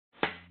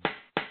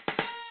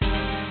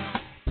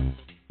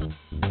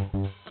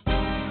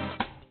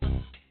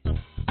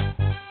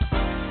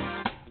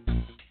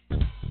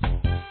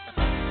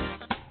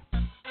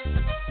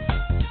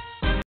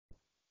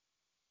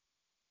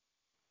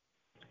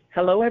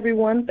Hello,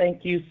 everyone.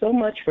 Thank you so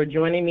much for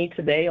joining me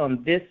today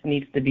on This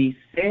Needs to Be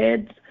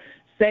Said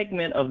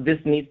segment of This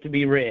Needs to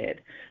Be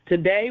Read.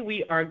 Today,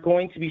 we are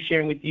going to be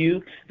sharing with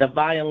you The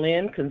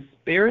Violin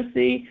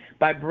Conspiracy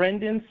by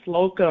Brendan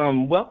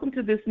Slocumb. Welcome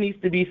to This Needs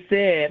to Be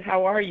Said.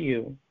 How are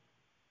you?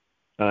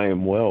 I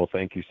am well.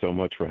 Thank you so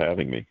much for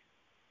having me.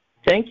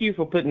 Thank you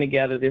for putting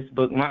together this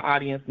book. My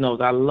audience knows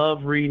I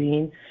love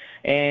reading,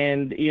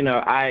 and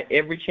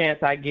every chance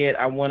I get,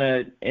 I want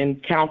to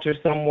encounter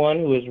someone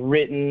who has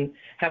written,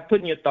 have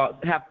put your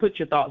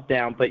thoughts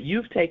down. But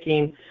you've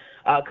taken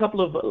a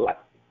couple of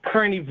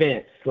current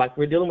events, like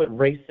we're dealing with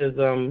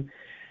racism,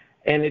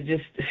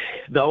 and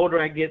the older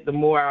I get, the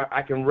more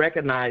I can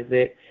recognize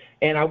it.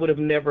 And I would have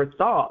never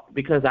thought,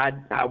 because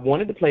I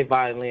wanted to play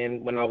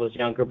violin when I was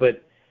younger,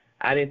 but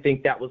I didn't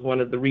think that was one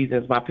of the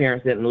reasons my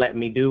parents didn't let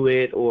me do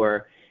it,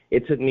 or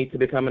it took me to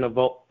become an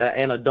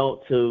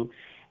adult to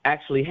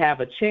actually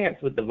have a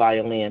chance with the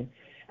violin.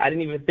 I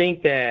didn't even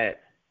think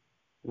that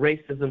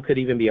racism could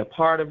even be a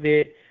part of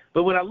it.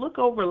 But when I look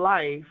over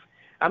life,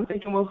 I'm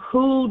thinking, well,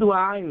 who do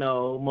I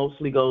know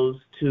mostly goes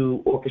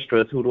to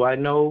orchestras? Who do I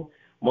know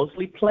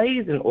mostly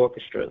plays in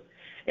orchestras?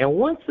 And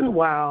once in a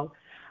while,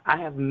 I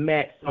have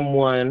met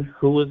someone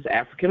who was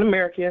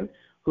African-American,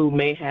 who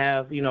may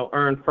have,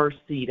 earned first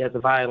seat as a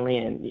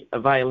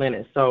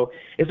violinist. So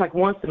it's like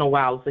once in a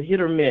while, it's a hit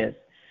or miss.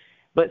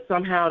 But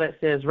somehow that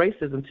says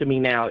racism to me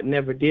now. It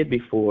never did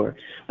before.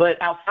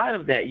 But outside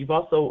of that, you've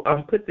also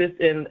put this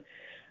in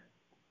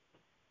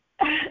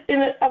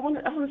I want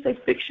to say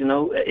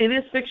fictional. It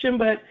is fiction,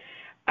 but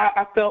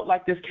I felt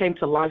like this came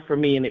to life for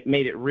me, and it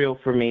made it real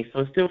for me.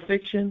 So it's still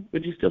fiction?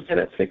 Would you still say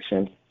that's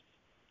fiction?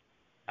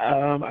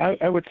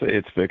 I would say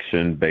it's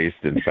fiction based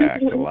in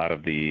fact. a lot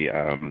of the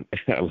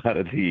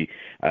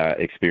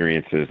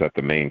experiences that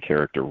the main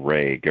character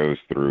Ray goes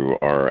through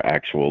are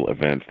actual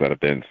events that have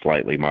been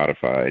slightly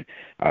modified,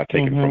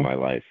 taken from my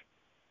life.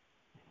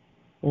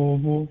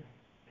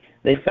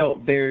 They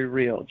felt very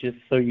real, just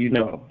so you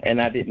know, and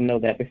I didn't know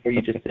that before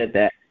you just said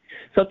that.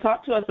 So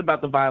talk to us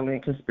about the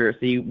Violin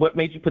Conspiracy. What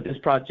made you put this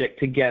project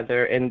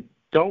together? And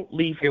don't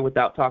leave here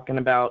without talking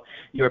about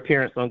your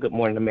appearance on Good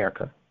Morning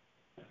America.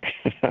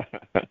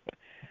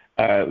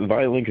 The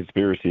Violin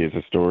Conspiracy is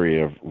a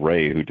story of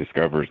Ray, who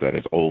discovers that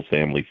his old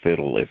family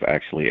fiddle is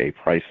actually a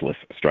priceless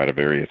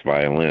Stradivarius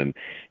violin,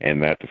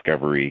 and that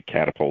discovery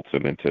catapults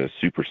him into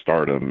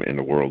superstardom in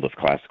the world of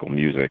classical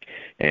music.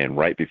 And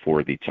right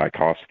before the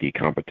Tchaikovsky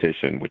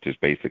competition, which is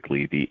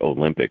basically the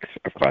Olympics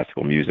of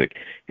classical music,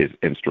 his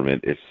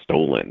instrument is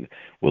stolen.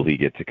 Will he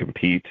get to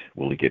compete?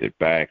 Will he get it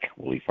back?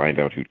 Will he find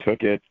out who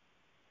took it?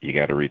 You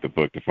got to read the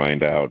book to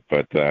find out,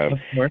 but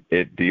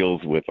it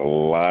deals with a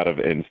lot of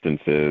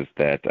instances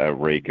that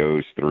Ray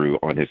goes through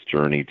on his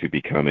journey to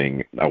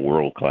becoming a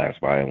world-class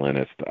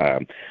violinist.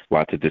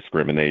 Lots of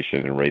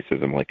discrimination and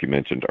racism, like you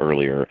mentioned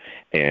earlier,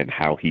 and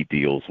how he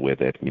deals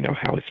with it,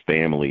 how his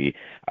family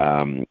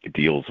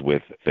deals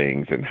with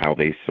things and how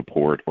they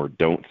support or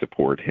don't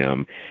support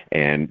him,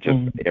 and just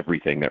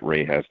everything that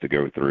Ray has to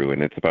go through.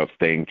 And it's about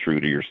staying true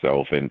to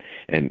yourself and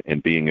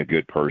being a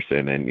good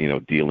person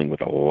and, dealing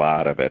with a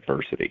lot of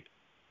adversity.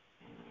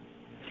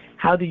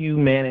 How do you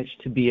manage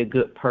to be a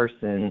good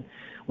person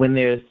when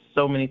there's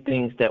so many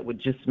things that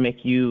would just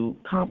make you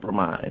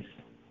compromise?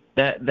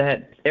 That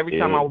every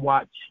time I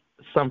watch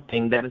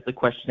something, that is the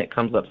question that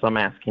comes up, so I'm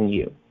asking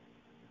you.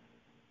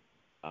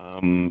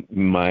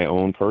 My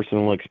own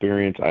personal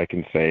experience, I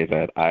can say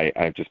that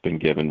I've just been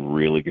given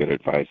really good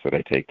advice that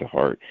I take to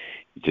heart.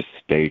 Just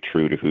stay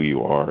true to who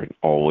you are and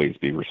always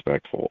be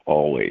respectful,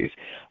 always.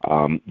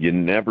 You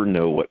never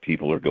know what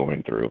people are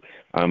going through.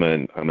 I'm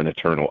an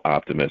eternal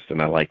optimist,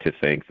 and I like to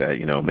think that,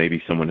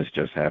 maybe someone is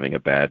just having a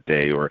bad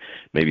day, or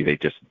maybe they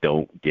just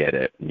don't get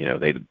it.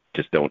 They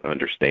just don't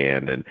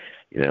understand, and,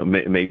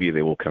 maybe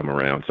they will come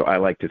around. So I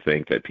like to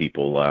think that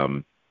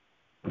people,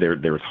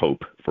 there's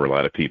hope for a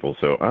lot of people.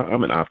 So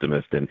I'm an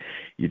optimist, and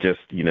you just,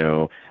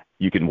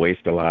 you can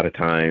waste a lot of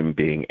time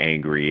being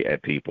angry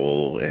at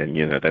people, and,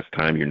 that's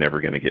time you're never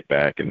going to get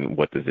back. And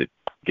what does it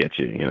get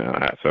you?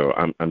 So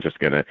I'm just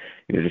going to,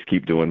 just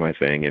keep doing my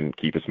thing and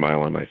keep a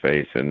smile on my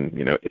face. And,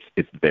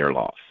 it's their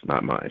loss,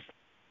 not mine.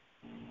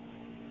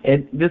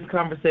 This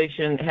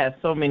conversation has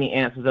so many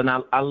answers, and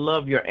I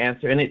love your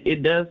answer. And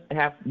it does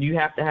you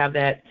have to have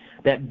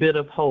that bit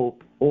of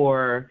hope,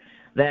 or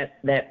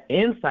that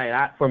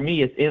insight. For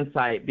me, it's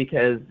insight,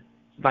 because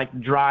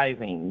like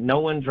driving, no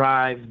one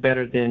drives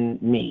better than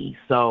me.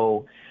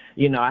 So,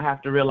 I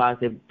have to realize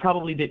they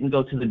probably didn't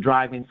go to the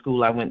driving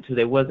school I went to.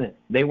 They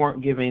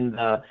weren't giving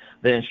the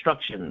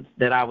instructions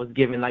that I was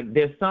given. Like,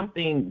 there's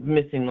something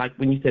missing, like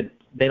when you said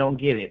they don't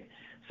get it.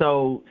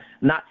 So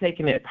not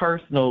taking it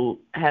personal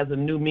has a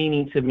new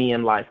meaning to me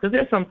in life, because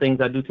there's some things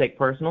I do take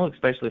personal,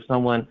 especially if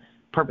someone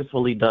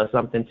purposefully does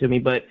something to me.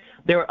 But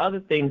there are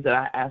other things that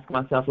I ask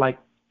myself, like,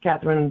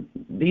 Catherine,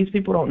 these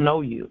people don't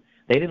know you.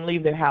 They didn't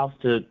leave their house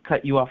to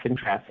cut you off in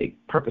traffic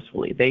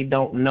purposefully. They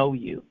don't know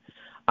you.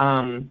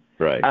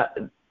 Right.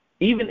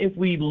 Even if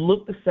we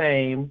look the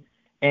same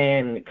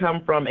and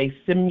come from a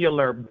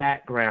similar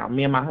background.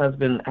 Me and my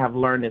husband have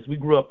learned this. We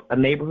grew up a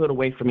neighborhood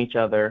away from each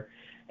other,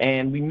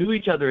 and we knew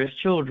each other as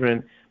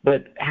children,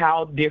 but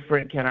how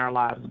different can our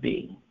lives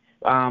be?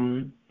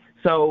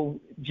 So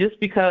just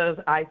because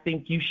I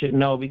think you should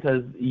know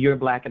because you're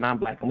black and I'm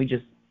black, and we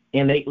just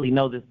innately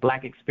know this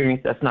black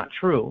experience, that's not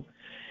true.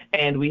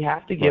 And we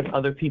have to give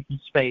other people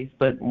space,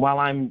 but while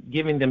I'm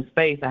giving them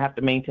space, I have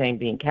to maintain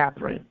being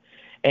Catherine.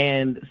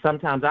 And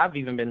sometimes I've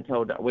even been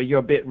told, well, you're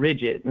a bit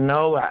rigid.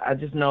 No, I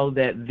just know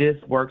that this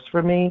works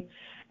for me,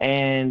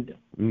 and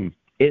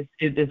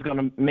it's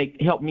going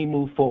to help me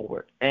move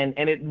forward. And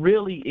it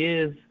really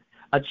is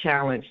a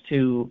challenge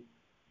to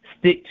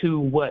stick to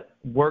what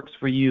works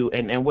for you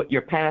and what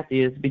your path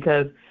is,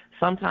 because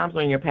sometimes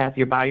on your path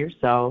you're by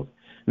yourself,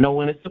 no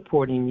one is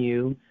supporting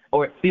you,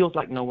 or it feels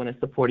like no one is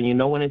supporting you,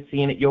 no one is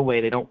seeing it your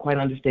way, they don't quite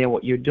understand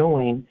what you're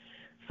doing.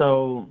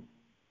 So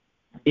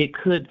it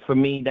could, for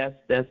me,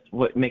 that's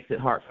what makes it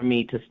hard for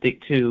me to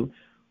stick to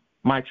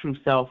my true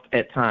self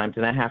at times,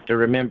 and I have to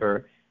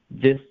remember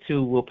this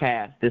too will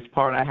pass. This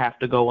part I have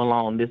to go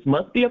alone. This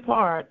must be a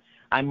part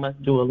I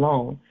must do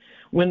alone.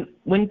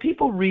 When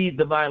people read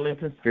The Violin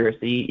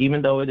Conspiracy,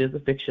 even though it is a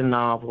fiction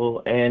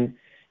novel, and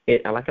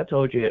it, like I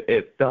told you,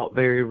 it felt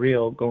very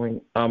real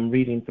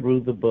reading through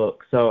the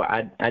book. So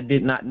I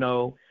did not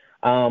know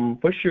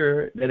for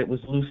sure that it was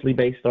loosely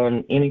based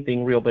on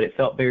anything real, but it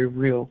felt very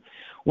real.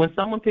 When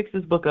someone picks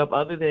this book up,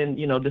 other than,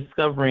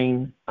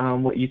 discovering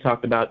what you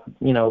talked about,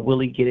 will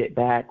he get it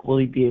back? Will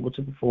he be able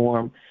to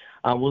perform?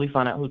 Will he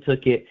find out who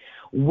took it?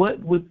 What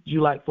would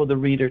you like for the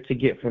reader to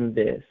get from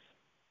this?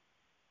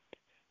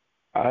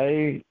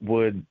 I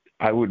would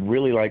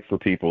really like for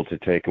people to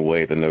take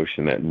away the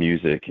notion that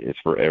music is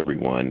for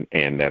everyone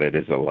and that it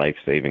is a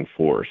life-saving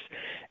force.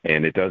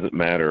 And it doesn't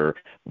matter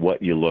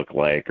what you look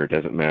like, or it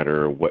doesn't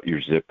matter what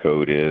your zip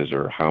code is,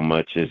 or how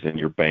much is in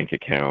your bank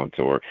account,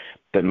 or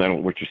doesn't matter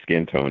what your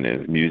skin tone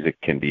is. Music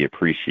can be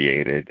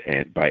appreciated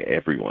by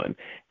everyone.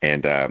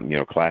 And,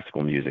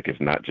 classical music is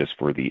not just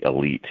for the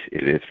elite.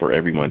 It is for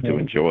everyone to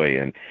enjoy.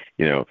 And,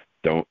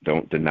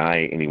 don't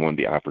deny anyone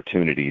the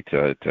opportunity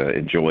to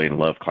enjoy and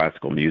love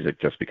classical music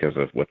just because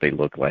of what they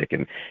look like,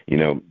 and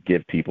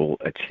give people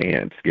a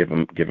chance. Give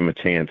them a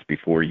chance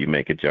before you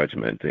make a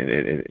judgment. And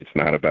it's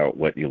not about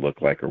what you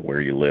look like or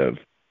where you live.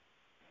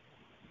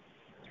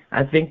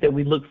 I think that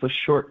we look for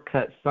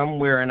shortcuts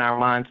somewhere in our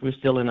minds. We're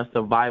still in a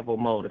survival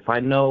mode. If I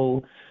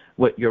know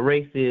what your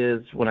race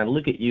is, when I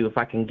look at you, if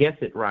I can guess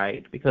it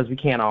right, because we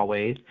can't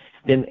always,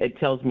 then it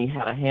tells me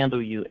how to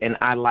handle you, and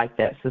I like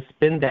that.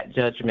 Suspend that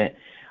judgment.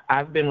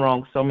 I've been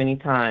wrong so many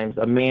times.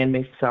 A man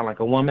may sound like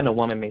a woman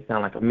may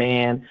sound like a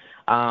man,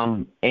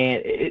 and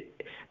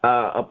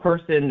a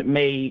person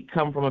may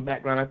come from a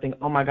background, I think,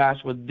 oh my gosh,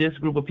 well, this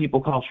group of people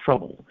cause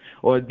trouble,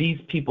 or these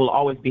people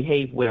always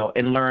behave well,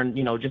 and learn,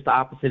 just the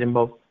opposite in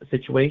both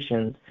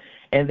situations,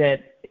 and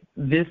that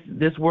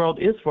this world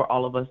is for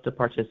all of us to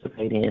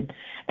participate in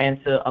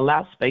and to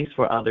allow space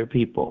for other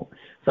people.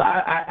 So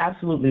I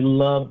absolutely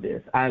love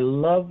this. I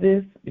love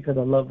this because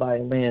I love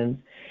violins.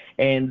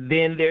 And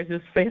then there's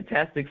this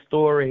fantastic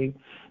story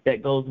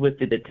that goes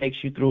with it that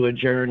takes you through a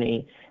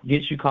journey,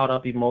 gets you caught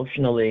up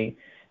emotionally,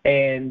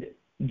 and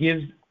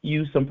gives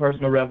you some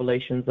personal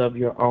revelations of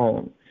your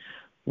own.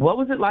 What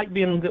was it like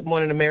being in Good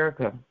Morning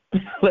America?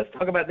 Let's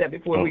talk about that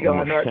before we go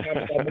on.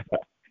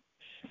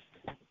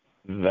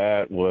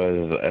 That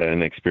was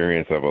an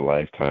experience of a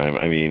lifetime.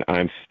 I mean,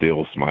 I'm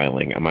still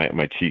smiling.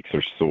 My cheeks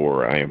are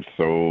sore.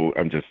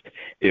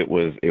 It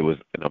was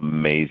an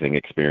amazing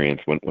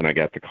experience when I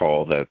got the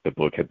call that the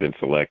book had been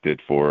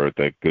selected for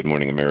the Good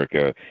Morning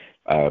America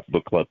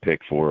book club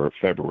pick for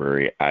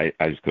February. I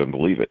just couldn't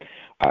believe it.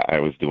 I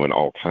was doing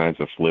all kinds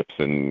of flips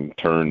and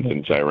turns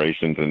and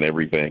gyrations and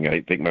everything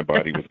I think my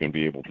body was going to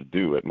be able to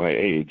do at my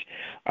age.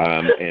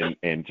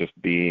 And just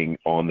being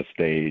on the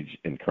stage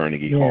in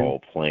Carnegie Hall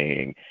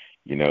playing,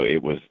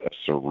 it was a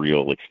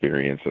surreal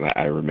experience. And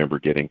I remember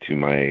getting to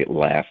my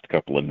last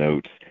couple of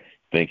notes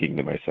thinking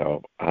to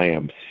myself, I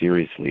am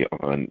seriously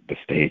on the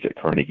stage at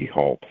Carnegie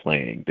Hall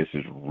playing. This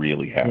is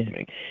really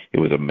happening. It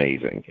was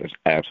amazing. It was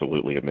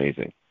absolutely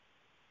amazing.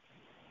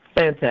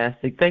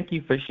 Fantastic. Thank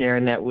you for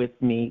sharing that with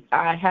me.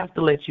 I have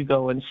to let you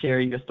go and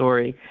share your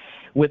story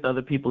with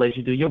other people as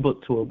you do your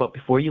book tour. But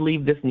before you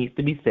leave, this needs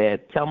to be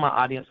said. Tell my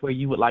audience where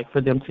you would like for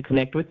them to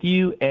connect with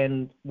you,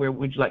 and where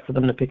would you like for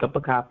them to pick up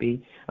a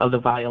copy of The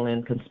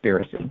Violin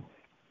Conspiracy.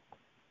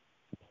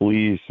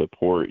 Please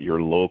support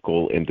your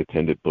local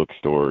independent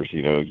bookstores.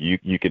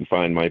 You can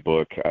find my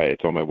book.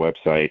 It's on my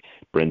website,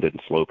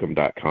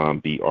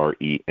 brendanslocumb.com,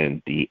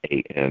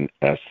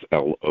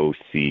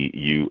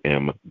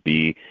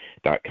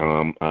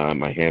 BrendanSlocumb.com.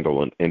 My handle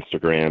on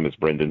Instagram is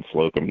Brendan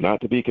Slocumb, not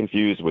to be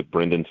confused with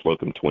Brendan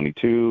Slocumb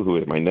 22, who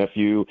is my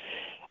nephew.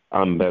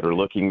 I'm better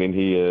looking than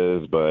he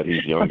is, but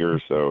he's younger,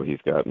 so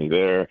he's got me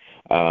there.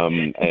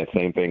 And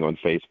same thing on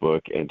Facebook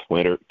and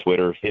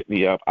Twitter. Hit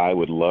me up. I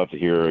would love to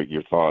hear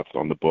your thoughts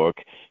on the book.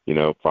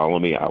 Follow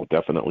me. I'll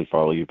definitely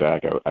follow you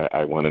back.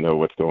 I want to know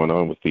what's going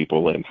on with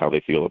people and how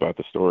they feel about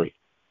the story.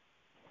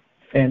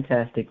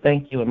 Fantastic.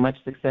 Thank you, and much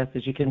success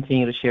as you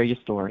continue to share your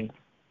story.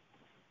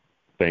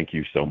 Thank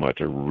you so much.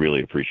 I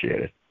really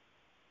appreciate it.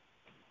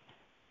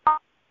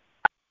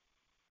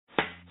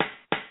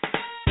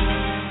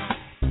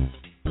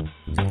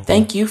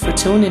 Thank you for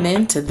tuning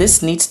in to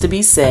This Needs to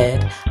Be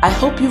Said. I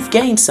hope you've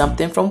gained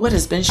something from what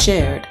has been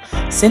shared.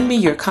 Send me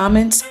your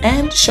comments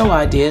and show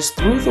ideas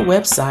through the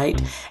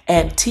website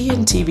at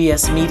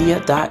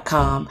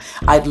tntbsmedia.com.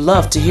 I'd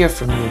love to hear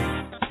from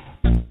you.